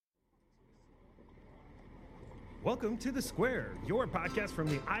Welcome to The Square, your podcast from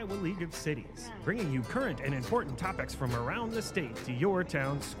the Iowa League of Cities, bringing you current and important topics from around the state to your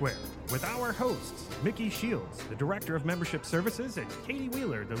town square. With our hosts, Mickey Shields, the Director of Membership Services, and Katie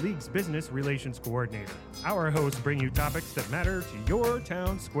Wheeler, the League's Business Relations Coordinator. Our hosts bring you topics that matter to your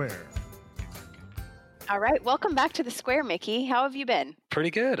town square. All right, welcome back to The Square, Mickey. How have you been? Pretty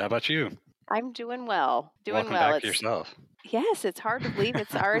good. How about you? I'm doing well. Welcome back to yourself. Yes, it's hard to believe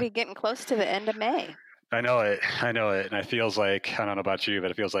it's already getting close to the end of May. I know it. And it feels like, I don't know about you,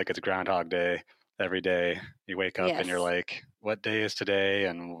 but it feels like it's Groundhog Day every day. You wake up and you're like, what day is today?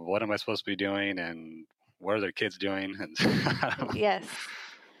 And what am I supposed to be doing? And what are the kids doing? And Yes.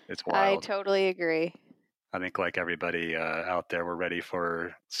 It's wild. I totally agree. I think like everybody out there, we're ready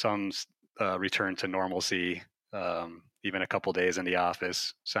for some return to normalcy. Even a couple days in the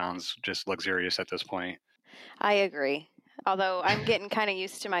office sounds just luxurious at this point. I agree. Although I'm getting kind of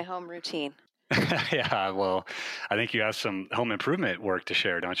used to my home routine. Yeah, well, I think you have some home improvement work to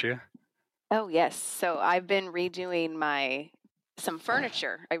share, don't you? Oh, yes. So I've been redoing some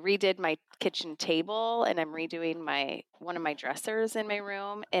furniture. I redid my kitchen table and I'm redoing one of my dressers in my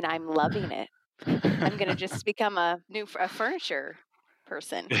room and I'm loving it. I'm going to just become a furniture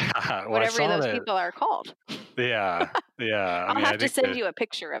person, Yeah, well, whatever those people are called. Yeah. I'll have to send you a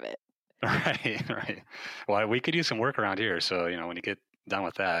picture of it. Right. Well, we could use some work around here. So, when you get done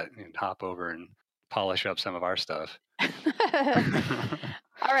with that, you can hop over and polish up some of our stuff. All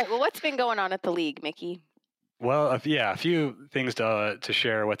right. Well, what's been going on at the league, Mickey? Well, a few things to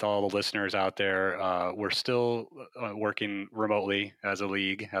share with all the listeners out there. We're still working remotely as a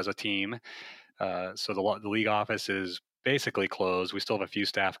league, as a team. So the league office is basically closed. We still have a few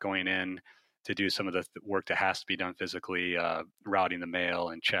staff going in to do some of the work that has to be done physically, routing the mail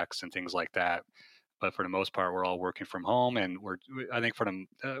and checks and things like that. But for the most part, we're all working from home, and we're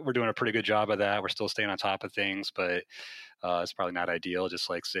doing a pretty good job of that. We're still staying on top of things, but it's probably not ideal. Just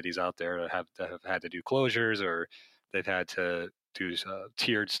like cities out there that have had to do closures, or they've had to do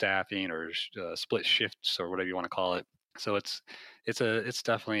tiered staffing or split shifts or whatever you want to call it. So it's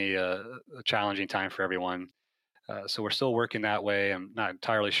definitely a challenging time for everyone. So we're still working that way. I'm not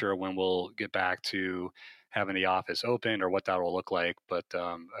entirely sure when we'll get back to having the office open or what that will look like. But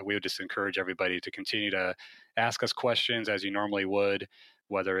we would just encourage everybody to continue to ask us questions as you normally would,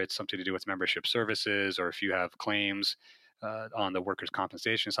 whether it's something to do with membership services or if you have claims on the workers'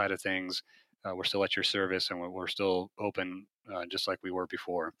 compensation side of things. We're still at your service and we're still open just like we were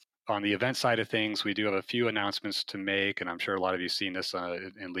before. On the event side of things, we do have a few announcements to make, and I'm sure a lot of you have seen this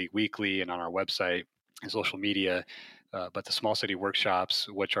in League Weekly and on our website and social media. But the small city workshops,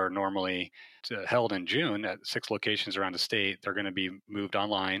 which are normally held in June at 6 locations around the state, they're going to be moved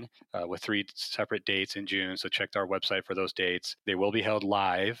online with 3 separate dates in June. So check our website for those dates. They will be held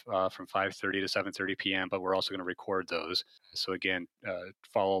live from 5:30 to 7:30 p.m., but we're also going to record those. So again,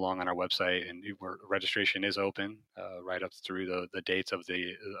 follow along on our website, and registration is open right up through the dates of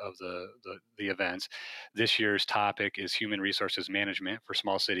the events. This year's topic is human resources management for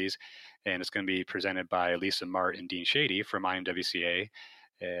small cities, and it's going to be presented by Alison and Dean Shady from IMWCA.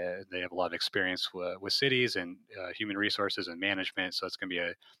 They have a lot of experience with cities and human resources and management, so it's going to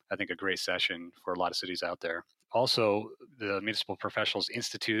be I think a great session for a lot of cities out there. Also, the Municipal Professionals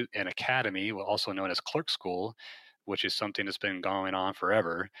Institute and Academy, also known as Clerk School, which is something that's been going on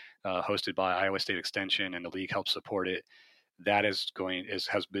forever, hosted by Iowa State Extension, and the league helps support it. That has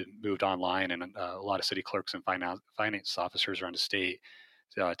been moved online, and a lot of city clerks and finance officers around the state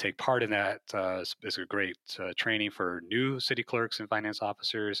take part in that. It's a great training for new city clerks and finance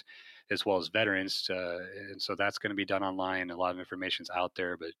officers, as well as veterans. And so that's going to be done online. A lot of information's out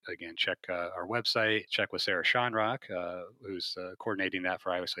there. But again, check our website, check with Sarah Schonrock, who's coordinating that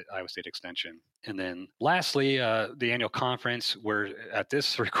for Iowa State Extension. And then lastly, the annual conference, we're at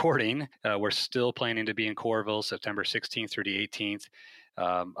this recording, we're still planning to be in Coralville, September 16th through the 18th.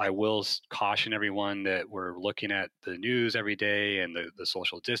 I will caution everyone that we're looking at the news every day and the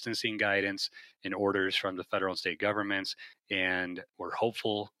social distancing guidance and orders from the federal and state governments. And we're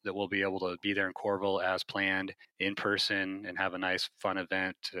hopeful that we'll be able to be there in Coralville as planned in person and have a nice, fun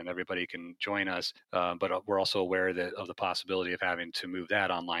event and everybody can join us. But we're also aware of the possibility of having to move that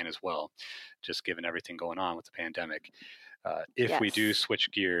online as well, just given everything going on with the pandemic. If we do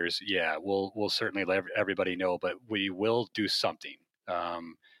switch gears, we'll certainly let everybody know, but we will do something.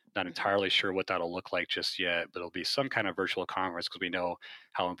 Not entirely sure what that'll look like just yet, but it'll be some kind of virtual conference because we know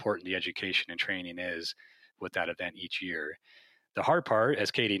how important the education and training is with that event each year. The hard part,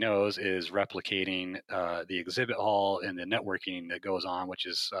 as Katie knows, is replicating the exhibit hall and the networking that goes on, which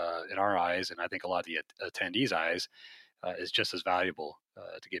is in our eyes, and I think a lot of the attendees' eyes, is just as valuable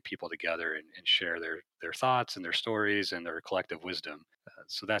to get people together and share their thoughts and their stories and their collective wisdom.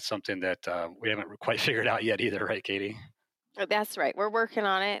 So that's something that we haven't quite figured out yet either, right, Katie? That's right. We're working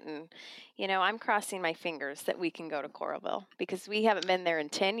on it. And, I'm crossing my fingers that we can go to Coralville because we haven't been there in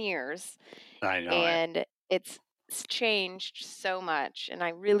 10 years. I know. And it's changed so much. And I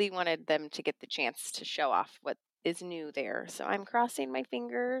really wanted them to get the chance to show off what is new there. So I'm crossing my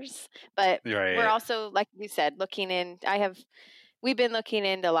fingers. But we're also, like you said, we've been looking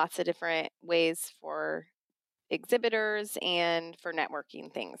into lots of different ways for exhibitors and for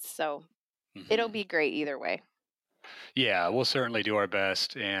networking things. So it'll be great either way. Yeah, we'll certainly do our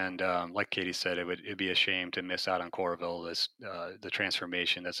best. And like Katie said, it'd be a shame to miss out on Coralville, the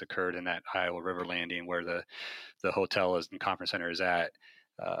transformation that's occurred in that Iowa River Landing where the hotel and conference center is at.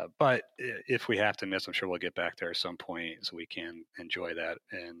 But if we have to miss, I'm sure we'll get back there at some point so we can enjoy that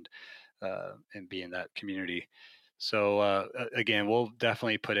and be in that community. So again, we'll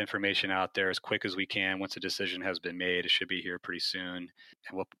definitely put information out there as quick as we can. Once a decision has been made, it should be here pretty soon.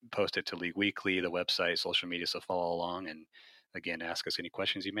 And we'll post it to League Weekly, the website, social media, so follow along. And again, ask us any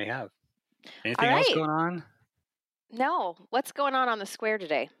questions you may have. Anything else going on? No. What's going on the square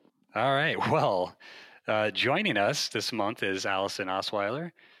today? All right. Well, joining us this month is Alison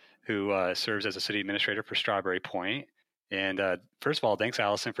Osweiler, who serves as a city administrator for Strawberry Point. And first of all, thanks,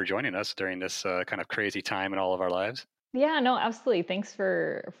 Alison, for joining us during this kind of crazy time in all of our lives. Yeah, no, absolutely. Thanks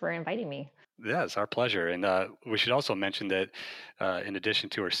for inviting me. Yeah, it's our pleasure. And we should also mention that in addition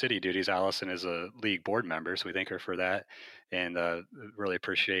to her city duties, Alison is a league board member. So we thank her for that and really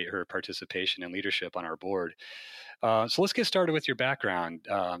appreciate her participation and leadership on our board. So let's get started with your background.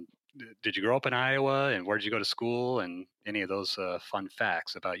 Did you grow up in Iowa, and where did you go to school, and any of those fun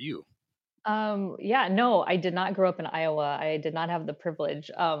facts about you? Yeah, no, I did not grow up in Iowa. I did not have the privilege.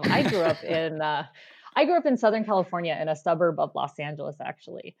 I grew up in Southern California in a suburb of Los Angeles,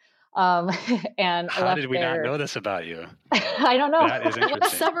 actually. And how did we not know this about you? I don't know. That is interesting.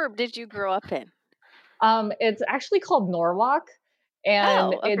 What suburb did you grow up in? It's actually called Norwalk.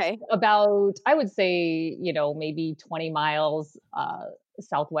 And it's about, I would say, maybe 20 miles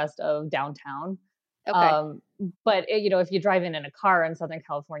southwest of downtown. Okay. But if you drive in a car in Southern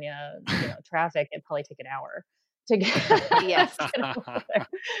California, traffic, it'd probably take an hour to get. Yes. Over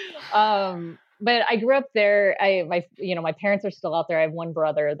there. But I grew up there. My parents are still out there. I have one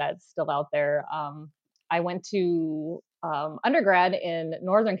brother that's still out there. I went to undergrad in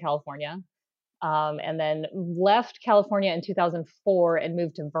Northern California, and then left California in 2004 and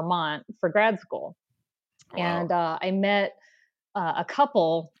moved to Vermont for grad school. Wow. And I met a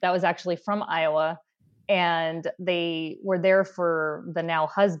couple that was actually from Iowa. And they were there for the now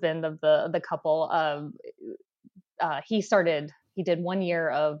husband of the couple. He did 1 year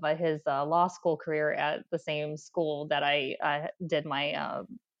of his law school career at the same school that I did I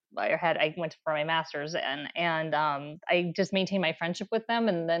went for my master's, and I just maintained my friendship with them.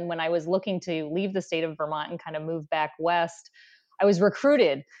 And then when I was looking to leave the state of Vermont and kind of move back west, I was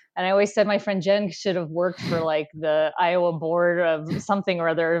recruited. And I always said my friend Jen should have worked for like the Iowa board of something or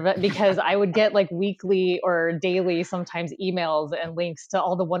other, because I would get like weekly or daily, sometimes emails and links to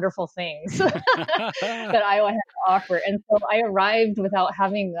all the wonderful things that Iowa had to offer. And so I arrived without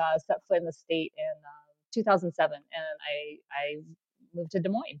having set foot in the state in 2007, and I moved to Des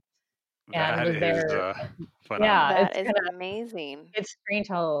Moines. And was there. Yeah, that is amazing. It's strange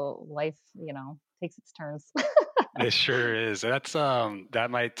how life, takes its turns. It sure is. That's that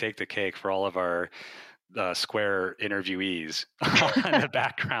might take the cake for all of our Square interviewees on the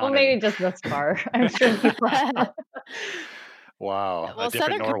background. Well, maybe just this far. I'm sure people. Wow. Well,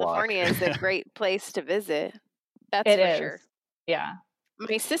 Southern California is a great place to visit. That's it for is. Sure. Yeah.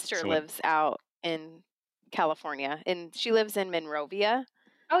 My sister lives out in California, and she lives in Monrovia.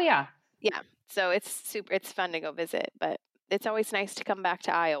 Oh yeah. Yeah. So it's fun to go visit, but it's always nice to come back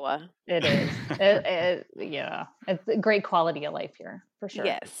to Iowa. It is. Yeah. It's a great quality of life here, for sure.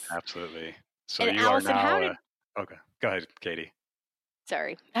 Yes. Absolutely. So and you Alison, are now... Okay. Go ahead, Katie.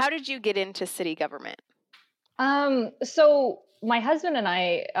 Sorry. How did you get into city government? So my husband and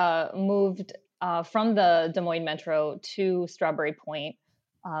I moved from the Des Moines Metro to Strawberry Point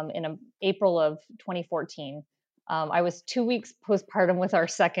in April of 2014. I was 2 weeks postpartum with our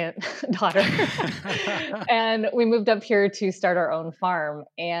second daughter, and we moved up here to start our own farm.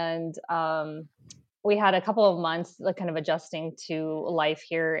 And we had a couple of months kind of adjusting to life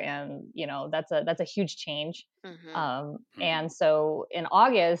here, and that's a huge change. Mm-hmm. And so in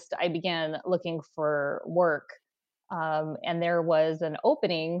August, I began looking for work, and there was an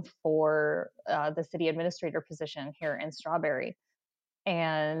opening for the city administrator position here in Strawberry.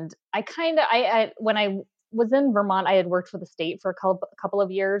 And when I was in Vermont. I had worked for the state for a couple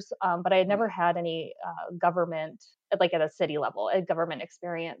of years, but I had never had any government, like at a city level, a government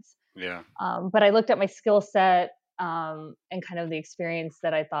experience. Yeah. But I looked at my skill set and kind of the experience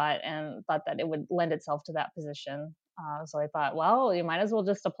that I thought that it would lend itself to that position. So I thought, well, you might as well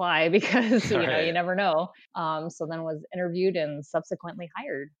just apply because you Right. never know. So then was interviewed and subsequently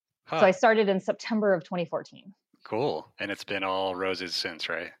hired. So I Huh. started in September of 2014. Cool. And it's been all roses since,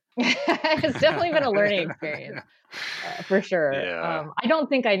 right? It's definitely been a learning experience. For sure. Yeah. I don't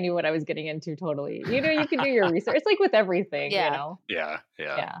think I knew what I was getting into totally. You can do your research. It's like with everything, Yeah. Yeah.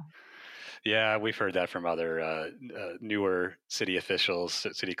 Yeah. Yeah. Yeah, we've heard that from other newer city officials,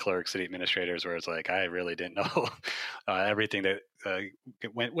 city clerks, city administrators, where it's like, I really didn't know everything that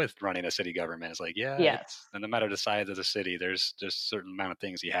went with running a city government. It's like, yeah, Yes. and no matter the size of the city, there's just a certain amount of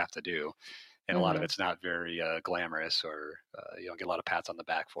things you have to do. And a lot of Hmm. it's not very glamorous, or you don't get a lot of pats on the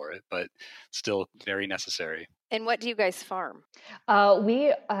back for it, but still very necessary. And what do you guys farm?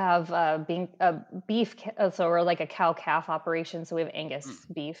 We have beef, so we're like a cow calf operation. So we have Hmm. Angus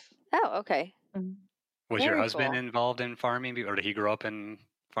beef. Oh, okay. Mhm. Was your Very husband cool. involved in farming, or did he grow up in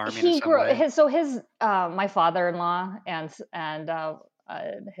farming in He some grew way? his my father-in-law and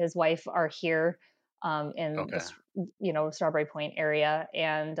his wife are here in the Okay. Strawberry Point area,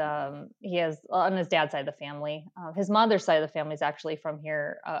 and he has on his dad's side of the family. His mother's side of the family is actually from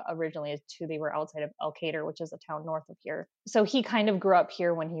here originally too. They were outside of Elkader, which is a town north of here. So he kind of grew up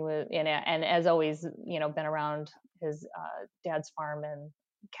here when he was in it, and as always, been around his dad's farm and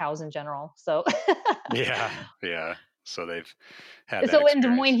cows in general. So Yeah. Yeah. So they've had that so in Des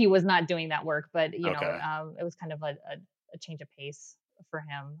Moines, experience. he was not doing that work, but Okay. it was kind of a change of pace for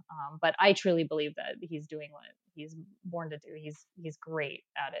him. But I truly believe that he's doing what he's born to do. He's great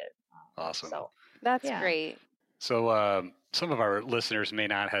at it. Awesome. So That's yeah. great. So some of our listeners may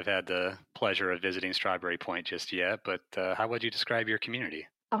not have had the pleasure of visiting Strawberry Point just yet, but how would you describe your community?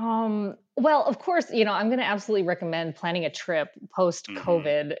 Well, of course, I'm going to absolutely recommend planning a trip post Hmm.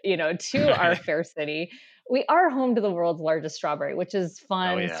 COVID, to our fair city. We are home to the world's largest strawberry, which is Oh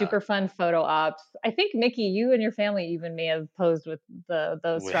fun, yeah. super fun photo ops. I think Mickey, you and your family even may have posed with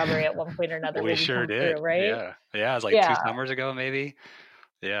those we, strawberry at one point or another we when we sure come through, did. right? Yeah. Yeah. It was like Yeah, 2 summers ago, maybe.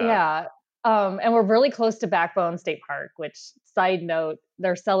 Yeah. yeah. And we're really close to Backbone State Park, which, side note,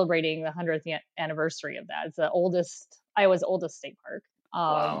 they're celebrating the 100th anniversary of that. It's the Iowa's oldest state park.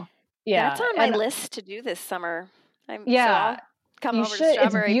 Wow. That's Yeah, on my and list to do this summer. So yeah, I'll come you over to should. It's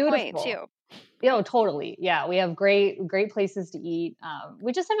Strawberry Point beautiful. too. Yeah, totally. Yeah, we have great places to eat.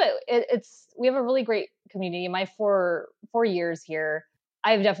 We just have we have a really great community. In my four years here,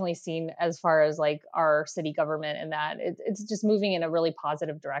 I've definitely seen, as far as like our city government and that it's just moving in a really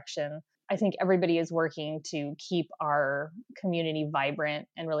positive direction. I think everybody is working to keep our community vibrant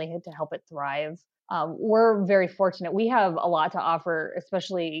and really to help it thrive. We're very fortunate. We have a lot to offer,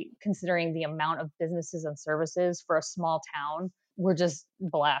 especially considering the amount of businesses and services for a small town. We're just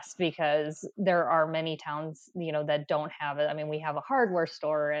blessed because there are many towns, that don't have it. I mean, we have a hardware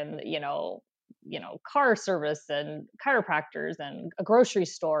store and, car service and chiropractors and a grocery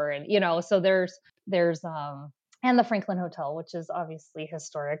store. And, so there's and the Franklin Hotel, which is obviously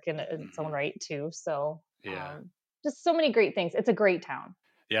historic in its own Hmm. right too. So, Yeah. just so many great things. It's a great town.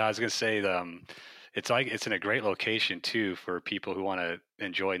 Yeah. I was gonna say it's in a great location too for people who want to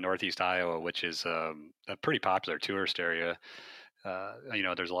enjoy Northeast Iowa, which is a pretty popular tourist area.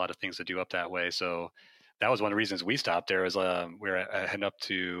 There's a lot of things to do up that way. So that was one of the reasons we stopped there. Was we were heading up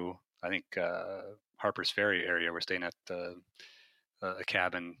to, I think, Harper's Ferry area. We're staying at a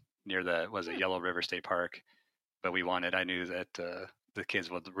cabin near the Yellow River State Park. But I knew that the kids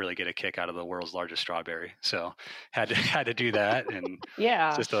would really get a kick out of the world's largest strawberry, so had to do that. And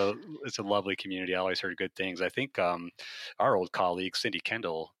Yeah. it's a lovely community. I always heard good things. I think our old colleague Cindy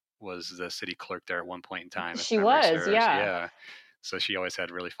Kendall was the city clerk there at one point in time, if She memory was, serves. yeah. Yeah, so she always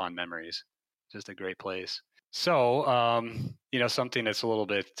had really fond memories. Just a great place. So, something that's a little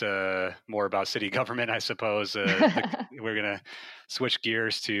bit more about city government, I suppose. We're going to switch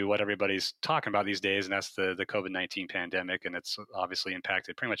gears to what everybody's talking about these days, and that's the COVID-19 pandemic. And it's obviously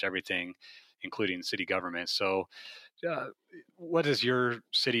impacted pretty much everything, including city government. So, uh, what has your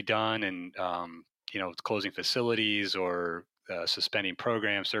city done? And, closing facilities or suspending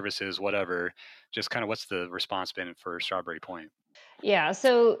programs, services, whatever, just kind of what's the response been for Strawberry Point? Yeah.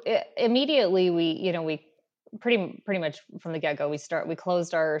 So immediately we pretty much from the get go we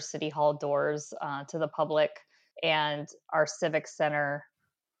closed our city hall doors to the public and our civic center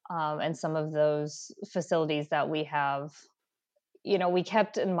and some of those facilities that we have. We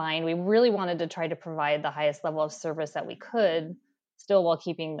kept in mind we really wanted to try to provide the highest level of service that we could. still while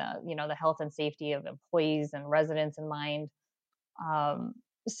keeping the health and safety of employees and residents in mind.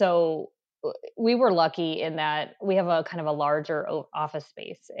 So we were lucky in that we have a kind of a larger office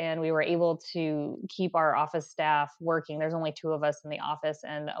space, and we were able to keep our office staff working. There's only 2 of us in the office,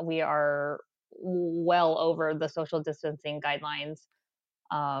 and we are well over the social distancing guidelines.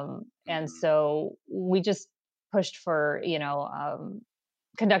 And so we just pushed for,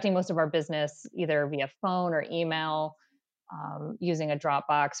 conducting most of our business either via phone or email, using a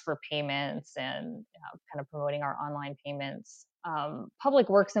Dropbox for payments, and kind of promoting our online payments. Public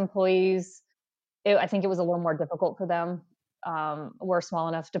Works employees, I think it was a little more difficult for them. We're a small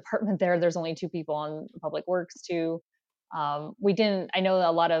enough department there. There's only 2 people on Public Works too. I know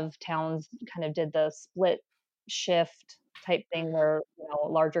a lot of towns kind of did the split shift type thing where,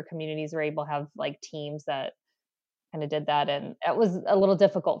 larger communities were able to have like teams that kind of did that. And it was a little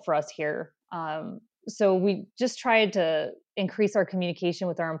difficult for us here. So we just tried to increase our communication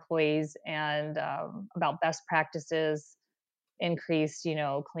with our employees and about best practices, increased,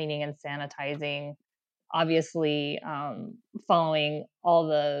 cleaning and sanitizing, obviously following all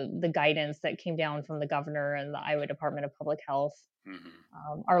the guidance that came down from the governor and the Iowa Department of Public Health.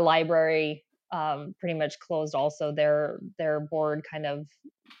 Our library pretty much closed also. Their board kind of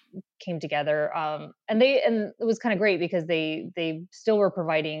came together, and it was kind of great because they still were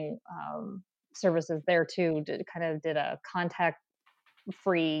providing services there too. Did a contact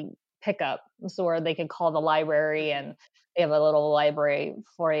free pickup, so where they could call the library, and they have a little library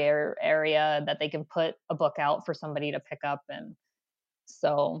foyer area that they can put a book out for somebody to pick up. And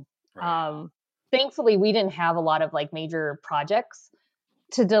so thankfully we didn't have a lot of like major projects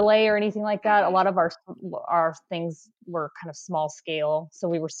to delay or anything like that. A lot of our things were kind of small scale, so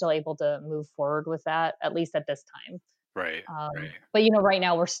we were still able to move forward with that, at least at this time. Right. But right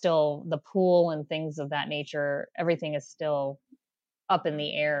now we're still, the pool and things of that nature, everything is still up in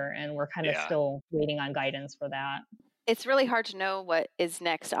the air, and we're kind of still waiting on guidance for that. It's really hard to know what is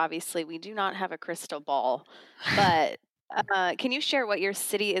next. Obviously, we do not have a crystal ball, but can you share what your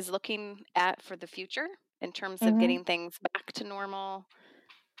city is looking at for the future in terms of getting things back to normal?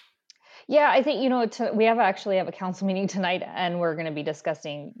 Yeah, I think, we actually have a council meeting tonight, and we're going to be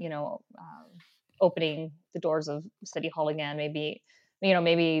discussing, opening the doors of City Hall again. Maybe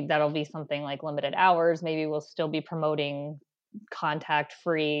that'll be something like limited hours. Maybe we'll still be promoting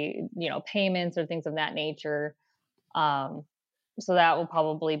contact-free, payments or things of that nature. So that will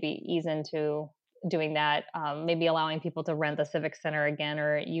probably be ease into doing that. Maybe allowing people to rent the Civic Center again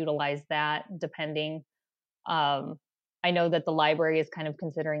or utilize that, depending. I know that the library is kind of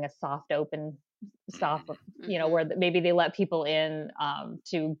considering a soft open stuff, where maybe they let people in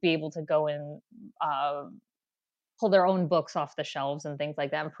to be able to go and pull their own books off the shelves and things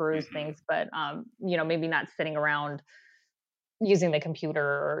like that and peruse things, but maybe not sitting around using the computer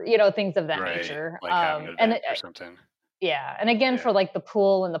or things of that nature. Like having an event or something. Yeah, and again, for like the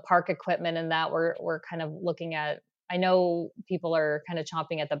pool and the park equipment and that, we're kind of looking at. I know people are kind of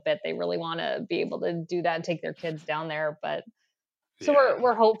chomping at the bit. They really want to be able to do that, take their kids down there. But so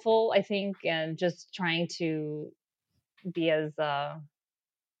we're hopeful, I think, and just trying to be as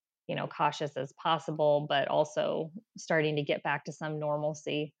cautious as possible, but also starting to get back to some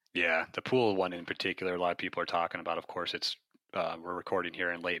normalcy. Yeah, the pool one in particular, a lot of people are talking about. Of course, it's we're recording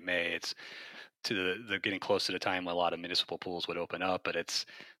here in late May. It's to the getting close to the time when a lot of municipal pools would open up, but it's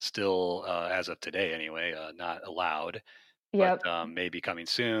still, as of today anyway, not allowed. Yep. But maybe coming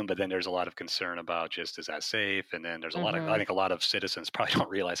soon. But then there's a lot of concern about just, is that safe? And then there's I think a lot of citizens probably don't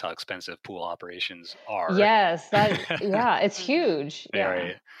realize how expensive pool operations are. Yes, it's huge.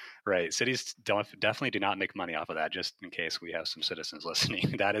 Yeah. Right. Cities definitely do not make money off of that, just in case we have some citizens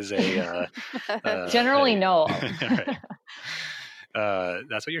listening. That is a generally no. Right.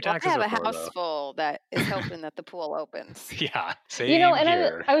 That's what your taxes I have are a for, house though. full that is hoping that the pool opens. Yeah, same and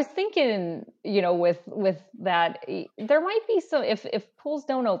here. I was thinking, with that, there might be some, if pools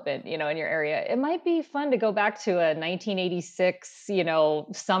don't open, in your area, it might be fun to go back to a 1986,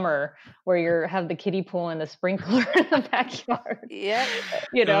 summer where you have the kiddie pool and the sprinkler in the backyard. Yeah.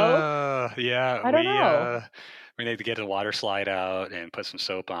 Yeah. I don't know. We need to get a water slide out and put some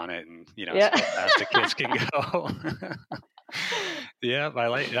soap on it, and so fast the kids can go. Yeah,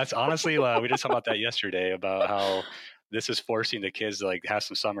 that's honestly, we just talked about that yesterday, about how this is forcing the kids to like have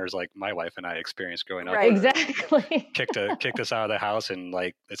some summers like my wife and I experienced growing up. Right, exactly. Kicked us out of the house, and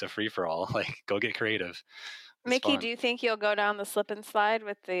like it's a free for all. Like, go get creative. It's Mickey, fun. do you think you'll go down the slip and slide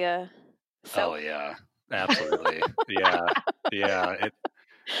with the soap? Oh yeah, absolutely. Yeah.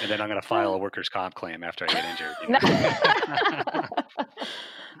 And then I'm gonna file a workers' comp claim after I get injured.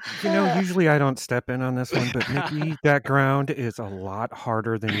 Usually I don't step in on this one, but Mickey, that ground is a lot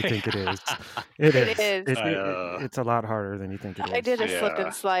harder than you think it is. It It is. is. It's a lot harder than you think it is. I did a slip Yeah.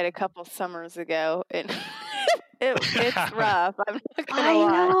 and slide a couple summers ago, and it's rough. I'm not gonna I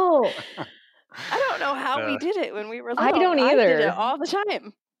lie. know. I don't know how we Uh, did it when we were I little. don't I did it either. all the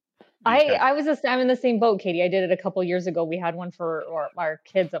time. I'm in the same boat, Katie. I did it a couple years ago. We had one for our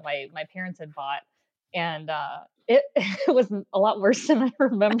kids that my parents had bought, and it it was a lot worse than I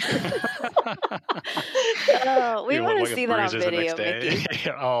remember. Oh, we want to like see that on bruises the next video, day. Mickey.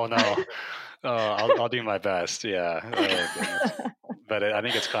 Oh no. I'll do my best. Yeah. Oh, goodness. But I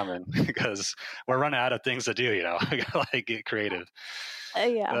think it's coming because we're running out of things to do. I gotta like get creative.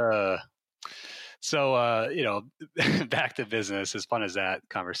 Yeah. So, back to business, as fun as that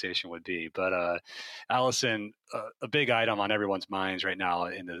conversation would be. But Allison, a big item on everyone's minds right now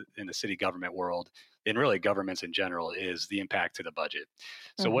in the city government world, and really governments in general, is the impact to the budget.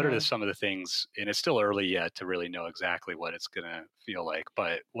 So, what are some of the things? And it's still early yet to really know exactly what it's going to feel like.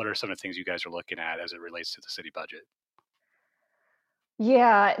 But what are some of the things you guys are looking at as it relates to the city budget?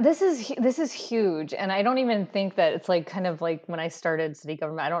 Yeah, this is huge, and I don't even think that it's like kind of like when I started city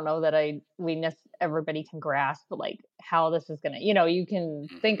government. I don't know that everybody can grasp like how this is gonna. You can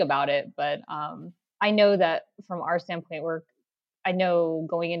think Hmm. about it, but I know that from our standpoint, I know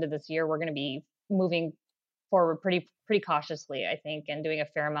going into this year we're going to be moving forward pretty cautiously, I think, and doing a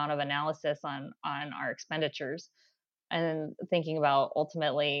fair amount of analysis on our expenditures and thinking about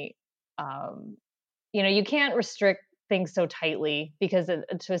ultimately. Um, you can't restrict things so tightly because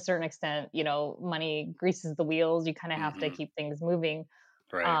to a certain extent, money greases the wheels. You kind of have to Hmm. keep things moving.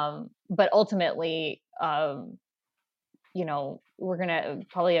 Right. But ultimately, we're going to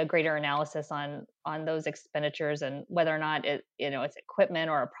probably a greater analysis on those expenditures and whether or not it's equipment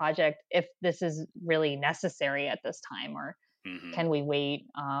or a project, if this is really necessary at this time, or Hmm. can we wait?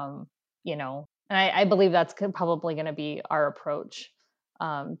 And I believe that's probably going to be our approach,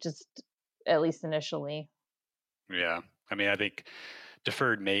 just at least initially. Yeah. I mean, I think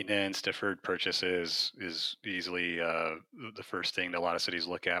deferred maintenance, deferred purchases is easily the first thing that a lot of cities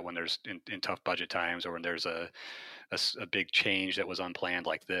look at when there's in tough budget times, or when there's a big change that was unplanned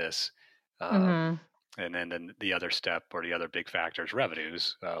like this. Um, Hmm. and then the other step, or the other big factor, is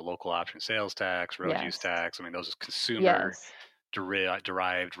revenues, local option sales tax, road use Yes. tax. I mean, those consumer Yes.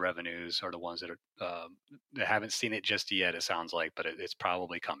 derived revenues are the ones that are that haven't seen it just yet. It sounds like, but it's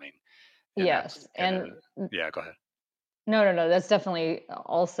probably coming. And that's Yes. and And yeah, go ahead. no. That's definitely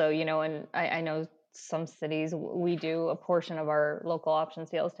also, and I know some cities we do a portion of our local option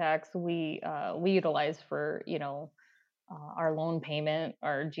sales tax. We utilize for, our loan payment,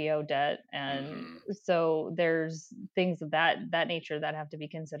 our geo debt, and Hmm. so there's things of that nature that have to be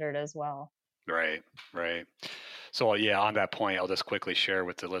considered as well. Right, right. So yeah, on that point, I'll just quickly share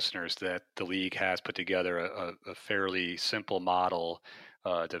with the listeners that the league has put together a fairly simple model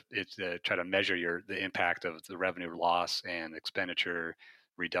to try to measure the impact of the revenue loss and expenditure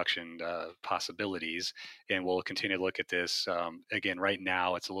reduction possibilities. And we'll continue to look at this. Again, right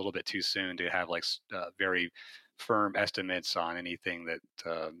now, it's a little bit too soon to have like very firm estimates on anything that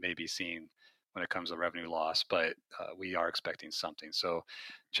may be seen when it comes to revenue loss, but we are expecting something. So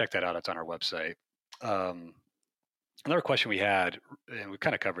check that out. It's on our website. Um, Another question we had, and we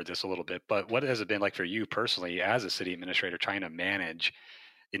kind of covered this a little bit, but what has it been like for you personally as a city administrator trying to manage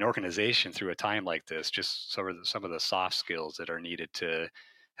an organization through a time like this? Just some of the soft skills that are needed to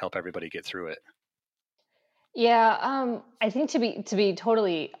help everybody get through it. Yeah, I think to be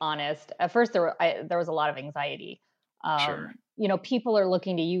totally honest, at first there was a lot of anxiety. Sure. People are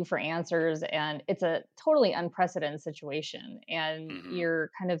looking to you for answers, and it's a totally unprecedented situation. And Hmm.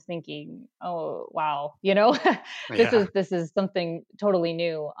 you're kind of thinking, "Oh, wow, this Yeah. is something totally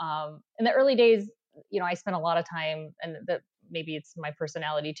new." In the early days, I spent a lot of time, and that maybe it's my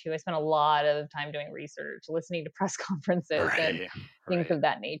personality too. I spent a lot of time doing research, listening to press conferences, and Right. things Right. of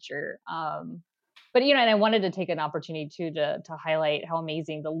that nature. But and I wanted to take an opportunity too to highlight how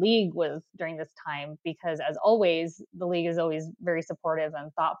amazing the league was during this time, because as always the league is always very supportive and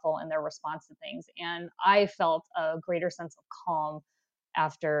thoughtful in their response to things, and I felt a greater sense of calm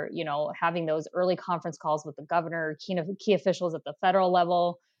after having those early conference calls with the governor, key officials at the federal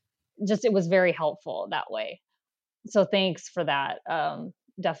level. Just it was very helpful that way, so thanks for that.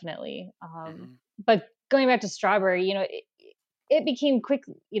 Definitely. Hmm. But going back to Strawberry, it became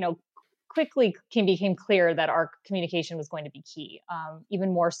quickly became clear that our communication was going to be key,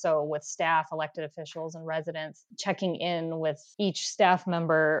 even more so with staff, elected officials, and residents, checking in with each staff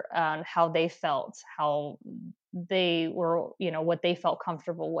member on how they felt, how they were, what they felt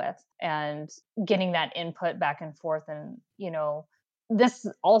comfortable with, and getting that input back and forth. And this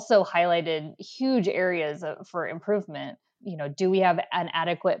also highlighted huge areas for improvement. Do we have an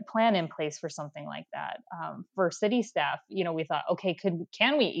adequate plan in place for something like that? For city staff, we thought, okay,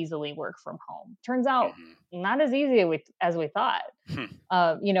 can we easily work from home? Turns out not as easy as we thought.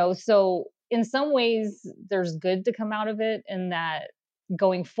 So in some ways there's good to come out of it, in that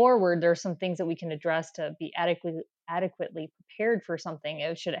going forward, there's some things that we can address to be adequately prepared for something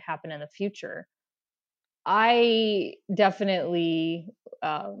should it happen in the future. I definitely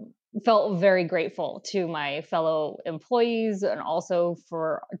felt very grateful to my fellow employees, and also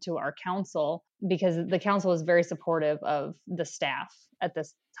to our council, because the council was very supportive of the staff at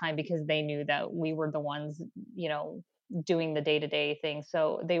this time, because they knew that we were the ones, doing the day-to-day thing.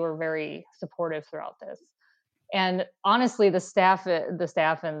 So they were very supportive throughout this. And honestly, the staff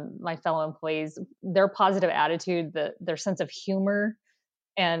and my fellow employees, their positive attitude, their sense of humor,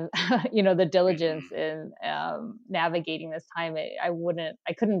 and the diligence in navigating this time, I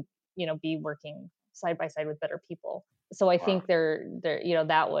couldn't be working side by side with better people. So I think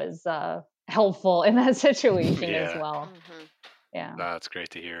that was helpful in that situation as well. Yeah, that's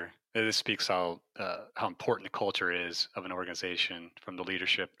great to hear. This speaks how important the culture is of an organization, from the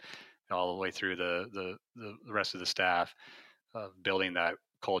leadership all the way through the rest of the staff, building that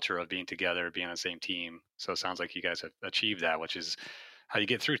culture of being together, being on the same team. So it sounds like you guys have achieved that, which is how you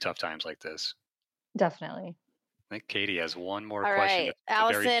get through tough times like this. Definitely. I think Katie has one more All question. Right.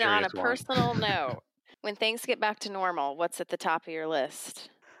 Alison, on a personal note, when things get back to normal, what's at the top of your list?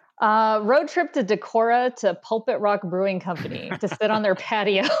 Road trip to Decorah to Pulpit Rock Brewing Company to sit on their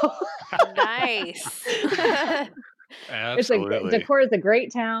patio. Nice. Absolutely. Decorah is a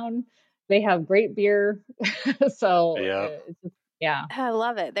great town. They have great beer. So yeah. I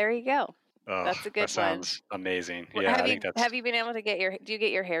love it. There you go. Oh, that's a good one. That sounds amazing. Yeah, have you been able to do you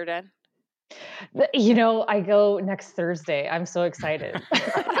get your hair done? I go next Thursday. I'm so excited.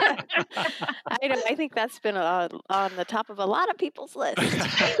 I think that's been on the top of a lot of people's list.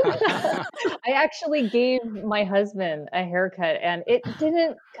 I actually gave my husband a haircut, and it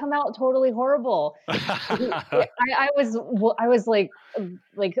didn't come out totally horrible. I was like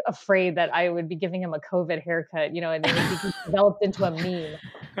afraid that I would be giving him a COVID haircut, and it would be developed into a meme.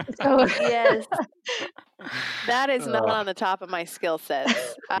 So yes. That is not on the top of my skill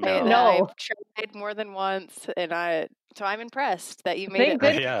sets. No. I've tried more than once, and so I'm impressed that you made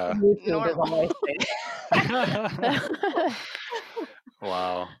it normal.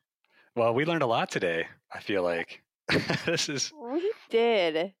 Wow. Well, we learned a lot today, I feel like. We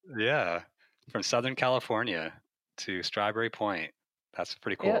did. Yeah. From Southern California to Strawberry Point. That's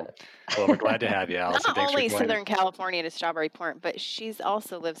pretty cool. Yeah. Well, we're glad to have you, Alison. Not only Southern California to Strawberry Point, but she's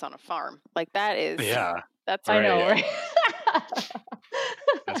also lives on a farm. Like that is. Yeah. That's I know, right?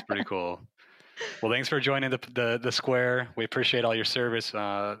 That's pretty cool. Well, thanks for joining the square. We appreciate all your service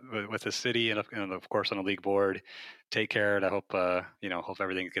with the city and of course on the league board. Take care, and I hope hope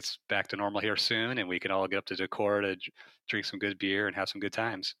everything gets back to normal here soon, and we can all get up to Decorah to drink some good beer and have some good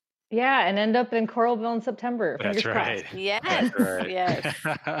times. Yeah, and end up in Coralville in September. That's right. Crossed. Yes. That's right. Yes.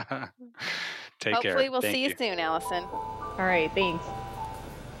 Take care. Hopefully, we'll see you soon, Alison. All right. Thanks.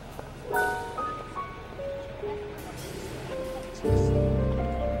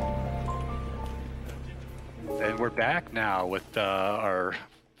 And we're back now with our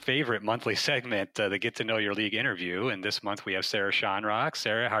favorite monthly segment, the Get to Know Your League interview. And this month we have Sarah Schonrock.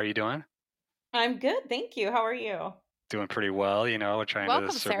 Sarah, how are you doing? I'm good, thank you. How are you? Doing pretty well. We're trying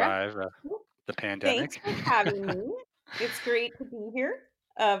to survive the pandemic. Thanks for having me. It's great to be here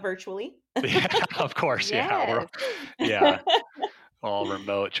virtually. Yeah, of course. Yes. Yeah. All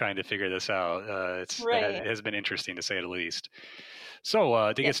remote, trying to figure this out. It has been interesting to say the least.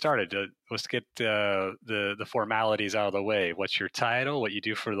 So to get started, let's get the formalities out of the way. What's your title, what you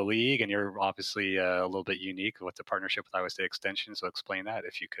do for the league, and you're obviously a little bit unique with the partnership with Iowa State Extension, so explain that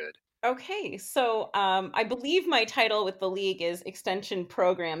if you could. Okay, so I believe my title with the league is Extension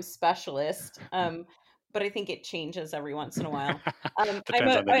Program Specialist, but I think it changes every once in a while.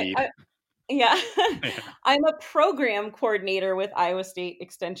 Depends on the need. Yeah. I'm a program coordinator with Iowa State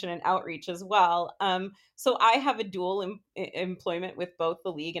Extension and Outreach as well. So I have a dual employment with both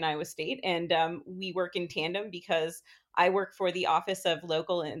the league and Iowa State, and we work in tandem because I work for the Office of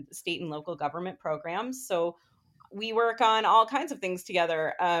Local and State and Local Government Programs. So we work on all kinds of things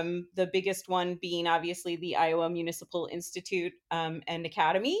together. The biggest one being obviously the Iowa Municipal Institute and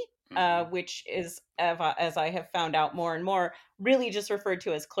Academy, which is, as I have found out more and more, really just referred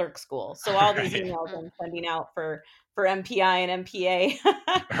to as clerk school. So all these emails I'm sending out for MPI and MPA,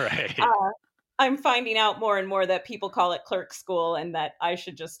 right. I'm finding out more and more that people call it clerk school and that I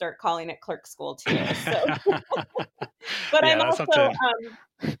should just start calling it clerk school too. So But Yeah, I'm that's also something.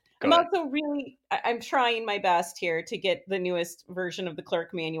 Go I'm ahead. also really I'm trying my best here to get the newest version of the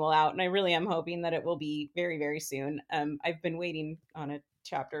clerk manual out, and I really am hoping that it will be very, very soon. I've been waiting on a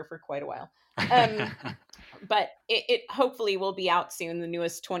chapter for quite a while. But it hopefully will be out soon, the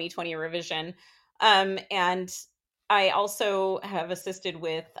newest 2020 revision. And I also have assisted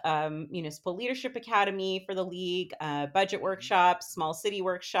with Municipal Leadership Academy for the league, budget workshops, small city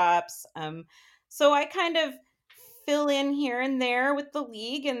workshops. So I kind of fill in here and there with the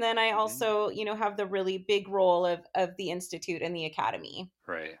league. And then I also, have the really big role of the Institute and the Academy.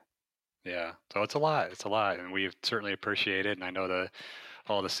 Right. Yeah. So it's a lot. It's a lot. And we certainly appreciate it. And I know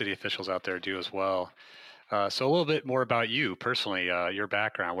all the city officials out there do as well. So a little bit more about you personally, your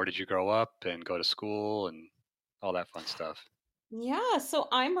background. Where did you grow up and go to school and all that fun stuff? Yeah, so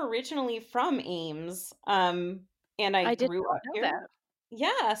I'm originally from Ames, and I I did grew not up know here. that.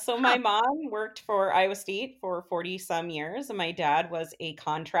 Yeah, so my mom worked for Iowa State for 40 some years, and my dad was a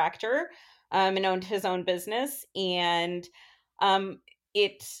contractor, and owned his own business. And um,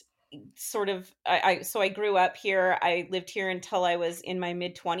 it sort of, so I grew up here. I lived here until I was in my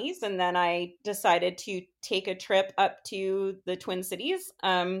mid 20s, and then I decided to take a trip up to the Twin Cities.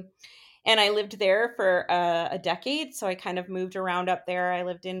 And I lived there for a decade. So I kind of moved around up there. I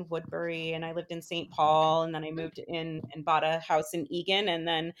lived in Woodbury and I lived in St. Paul. And then I moved in and bought a house in Egan. And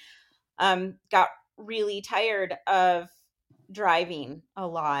then got really tired of driving a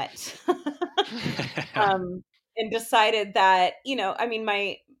lot. And decided that, I mean,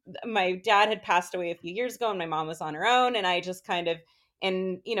 my dad had passed away a few years ago and my mom was on her own. And I just kind of,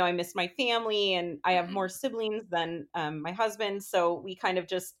 and, I missed my family and I have more siblings than my husband. So we kind of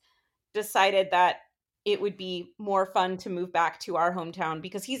just decided that it would be more fun to move back to our hometown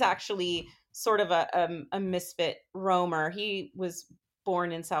because he's actually sort of a misfit roamer. He was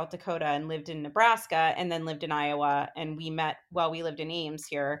born in South Dakota and lived in Nebraska and then lived in Iowa. And we met while we lived in Ames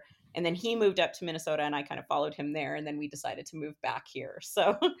here. And then he moved up to Minnesota and I kind of followed him there. And then we decided to move back here.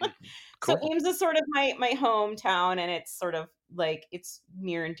 So, Cool. so Ames is sort of my hometown and it's sort of like, it's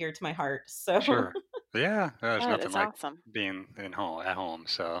near and dear to my heart. So Sure. Yeah. There's That nothing is like awesome. being at home.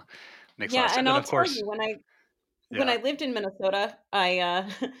 So makes a lot yeah. of sense. And And I'll of tell course, you, when yeah. I lived in Minnesota, I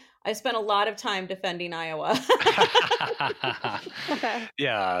I spent a lot of time defending Iowa.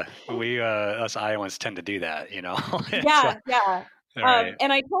 Yeah, us Iowans tend to do that, Yeah, yeah. Right.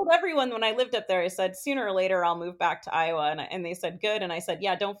 And I told everyone when I lived up there, I said, sooner or later I'll move back to Iowa, and they said good, and I said,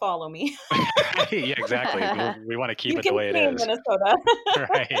 yeah, don't follow me. Yeah, exactly. We want to keep You it the can way it stay in is. Minnesota.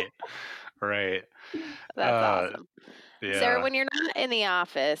 Right. Right. That's awesome. Sarah, Yeah. when you're not in the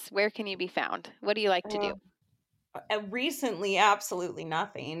office, where can you be found? What do you like to do? Recently, absolutely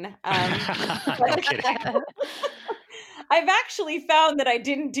nothing. No kidding. I've actually found that I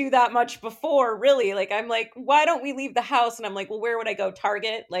didn't do that much before, really. Like, I'm like, why don't we leave the house? And I'm like, well, where would I go?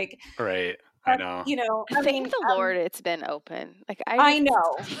 Target? Like, Right. I know. I Thank mean, the Lord it's been open. Like I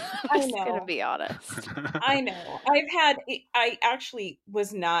know. I'm just gonna be honest. I know. I actually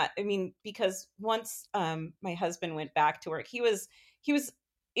was not, I mean, because once my husband went back to work, he was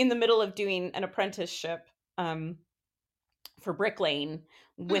in the middle of doing an apprenticeship for bricklaying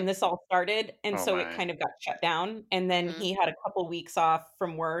when this all started, and Oh so it my. kind of got shut down, and then he had a couple weeks off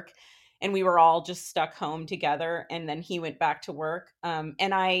from work and we were all just stuck home together, and then he went back to work, and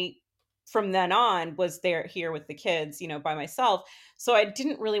I from then on was here with the kids, by myself. So I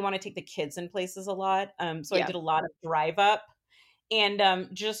didn't really want to take the kids in places a lot, so I did a lot of drive up. And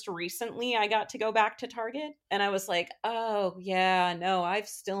just recently I got to go back to Target and I was like, oh yeah, no, I've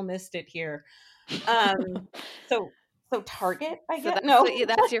still missed it here. So Target, I guess. No,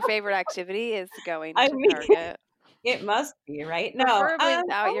 that's your favorite activity is going I to mean, Target. It must be, right? No, Preferably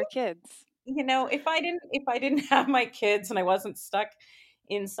without your kids. If I didn't have my kids and I wasn't stuck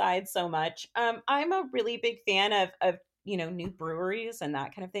inside so much, I'm a really big fan of new breweries and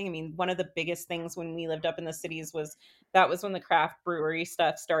that kind of thing. I mean, one of the biggest things when we lived up in the cities was when the craft brewery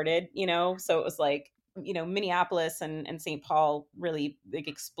stuff started. So it was like Minneapolis and St. Paul really like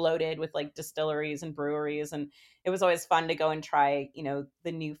exploded with like distilleries and breweries, and it was always fun to go and try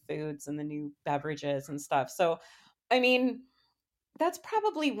the new foods and the new beverages and stuff. So I mean, that's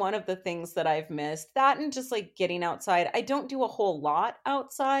probably one of the things that I've missed. That and just like getting outside. I don't do a whole lot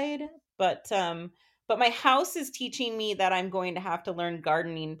outside, but my house is teaching me that I'm going to have to learn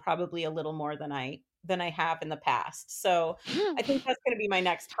gardening probably a little more than I have in the past. So I think that's going to be my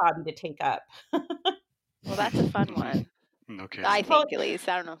next hobby to take up. Well, that's a fun one. Okay. I think, at least.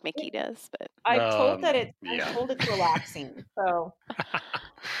 I don't know if Mickey does, but I'm told yeah. it's relaxing. So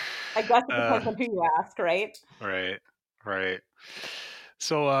I guess it depends on who you ask, right? Right.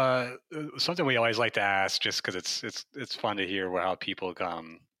 So something we always like to ask, just because it's fun to hear how people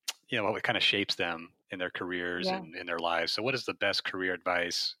what kind of shapes them in their careers Yeah. and in their lives. So what is the best career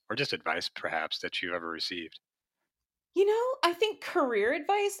advice, or just advice perhaps, that you've ever received? I think career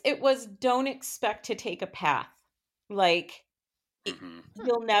advice, it was don't expect to take a path. Like Hmm.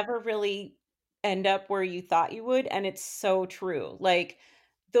 you'll never really end up where you thought you would, and it's so true. Like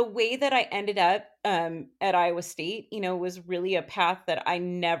the way that I ended up at Iowa State, was really a path that I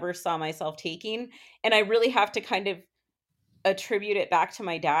never saw myself taking, and I really have to kind of attribute it back to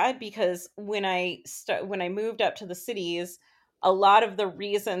my dad, because when I moved up to the cities, a lot of the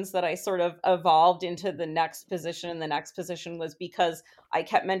reasons that I sort of evolved into the next position and the next position was because I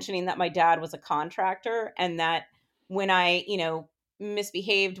kept mentioning that my dad was a contractor, and that when I,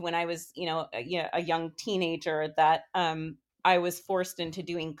 misbehaved when I was, a young teenager, that I was forced into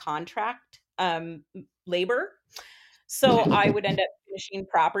doing contract labor. So I would end up finishing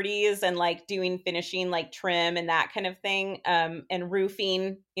properties and like doing finishing like trim and that kind of thing, and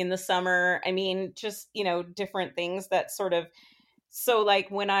roofing in the summer. I mean, just, different things that sort of, so like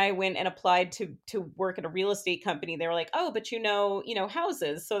when I went and applied to work at a real estate company, they were like, "Oh, but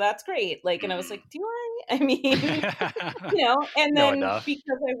houses, so that's great." Like, and I was like, "Do I?" I mean, and Know then enough.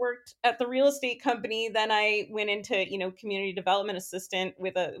 because I worked at the real estate company, then I went into, community development assistant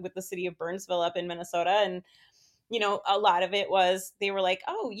with the city of Burnsville up in Minnesota. And a lot of it was, they were like,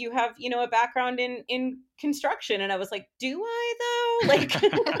 "Oh, you have, a background in construction." And I was like, "Do I though?" Like,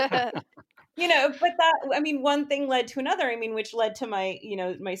 but that, I mean, one thing led to another, I mean, which led to my,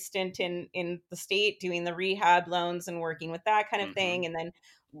 my stint in the state doing the rehab loans and working with that kind of thing. And then,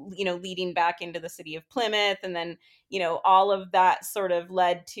 leading back into the city of Plymouth. And then, all of that sort of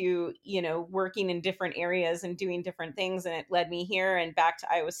led to, working in different areas and doing different things. And it led me here and back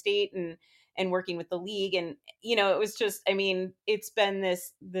to Iowa State and working with the league. And, it was just, I mean, it's been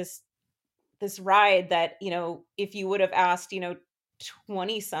this ride that, if you would have asked,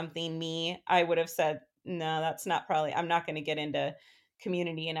 20 something me, I would have said, "No, that's not, probably, I'm not going to get into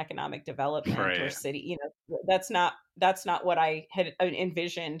community and economic development or Right. city, that's not what I had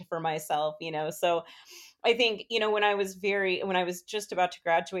envisioned for myself, So I think, when I was just about to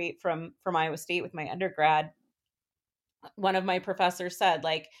graduate from Iowa State with my undergrad, one of my professors said,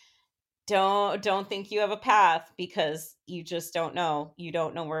 like, don't think you have a path, because you just don't know. You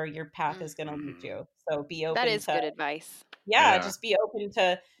don't know where your path is going to lead Hmm. you. So be That open is to, good advice. yeah, Yeah. just be open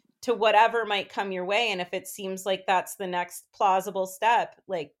to whatever might come your way. And if it seems like that's the next plausible step,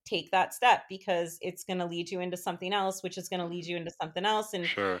 like take that step, because it's going to lead you into something else, which is going to lead you into something else.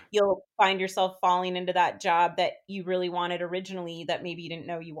 And Sure. you'll find yourself falling into that job that you really wanted originally, that maybe you didn't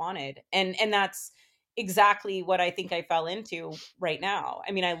know you wanted. And that's exactly what I think I fell into right now.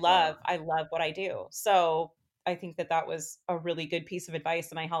 I mean, Wow. I love what I do. So I think that was a really good piece of advice,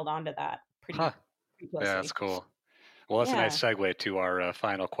 and I held on to that Huh. pretty Yeah, that's closely. cool. Well, that's a nice Yeah. segue to our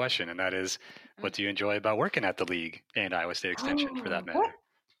final question, and that is, what do you enjoy about working at the league and Iowa State Extension, for that Oh, matter?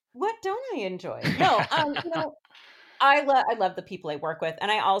 what don't I enjoy? No, I love the people I work with,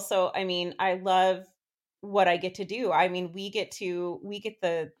 and I also, I mean, I love what I get to do. I mean, we get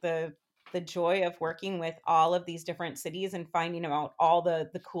the joy of working with all of these different cities and finding out all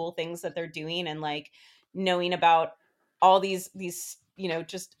the cool things that they're doing, and like knowing about all these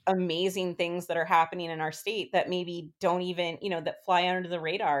just amazing things that are happening in our state that maybe don't even, that fly under the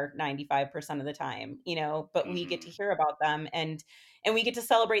radar 95% of the time, but we get to Hmm. hear about them, and we get to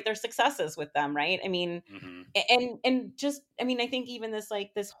celebrate their successes with them, right? I mean, Hmm. and just, I mean, I think even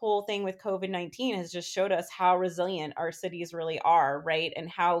this whole thing with COVID-19 has just showed us how resilient our cities really are, right? And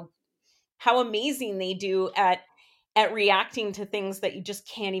how amazing they do at reacting to things that you just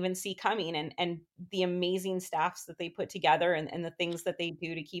can't even see coming, and the amazing staffs that they put together, and the things that they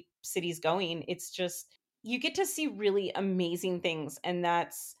do to keep cities going. It's just, you get to see really amazing things, and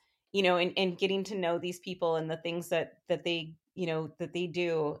that's, and getting to know these people and the things that they, that they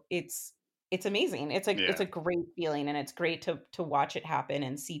do. It's amazing. It's Yeah. a great feeling, and it's great to watch it happen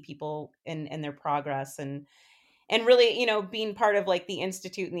and see people and their progress, and really, being part of like the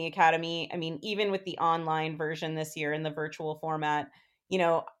institute and the academy. I mean, even with the online version this year in the virtual format, you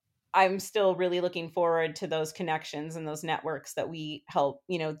know I'm still really looking forward to those connections and those networks that we help,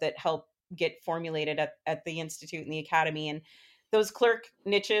 that help get formulated at the institute and the academy. And those clerk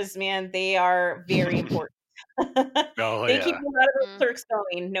niches, man, they are very important. Oh, They keep yeah. a lot of those Mm. clerks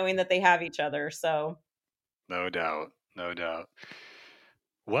going, knowing that they have each other. So No doubt. No doubt.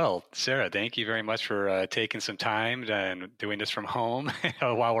 Well, Sarah, thank you very much for taking some time and doing this from home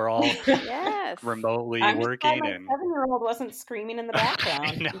while we're all Yes. remotely I'm just glad working. my And 7-year-old wasn't screaming in the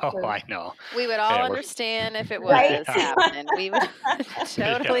background. I know. We would all Yeah, understand if it Right? was happening. We would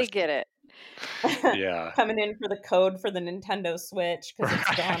totally Yes. get it. Yeah. Coming in for the code for the Nintendo Switch because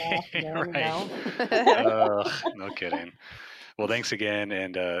it's gone off again, No kidding. Well, thanks again,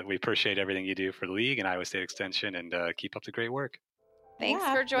 and we appreciate everything you do for the league and Iowa State Extension, and keep up the great work. Thanks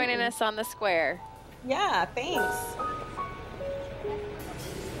Yeah, for joining absolutely. us on the square. Yeah, thanks.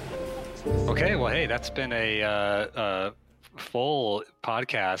 Okay, well, hey, that's been a full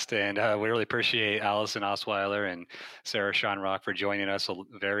podcast, and we really appreciate Alison Osweiler and Sarah Schonrock for joining us.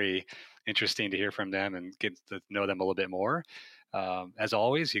 Very interesting to hear from them and get to know them a little bit more. As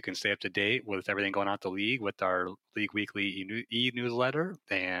always, you can stay up to date with everything going on at the league with our League Weekly e-newsletter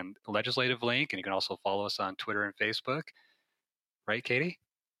and legislative link, and you can also follow us on Twitter and Facebook. Right, Katie?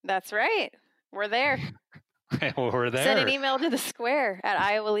 That's right. We're there. We're there. Send an email to the square at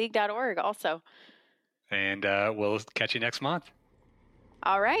iowaleague.org also. And we'll catch you next month.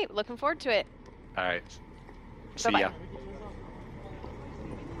 All right. Looking forward to it. All right. See Bye-bye. ya.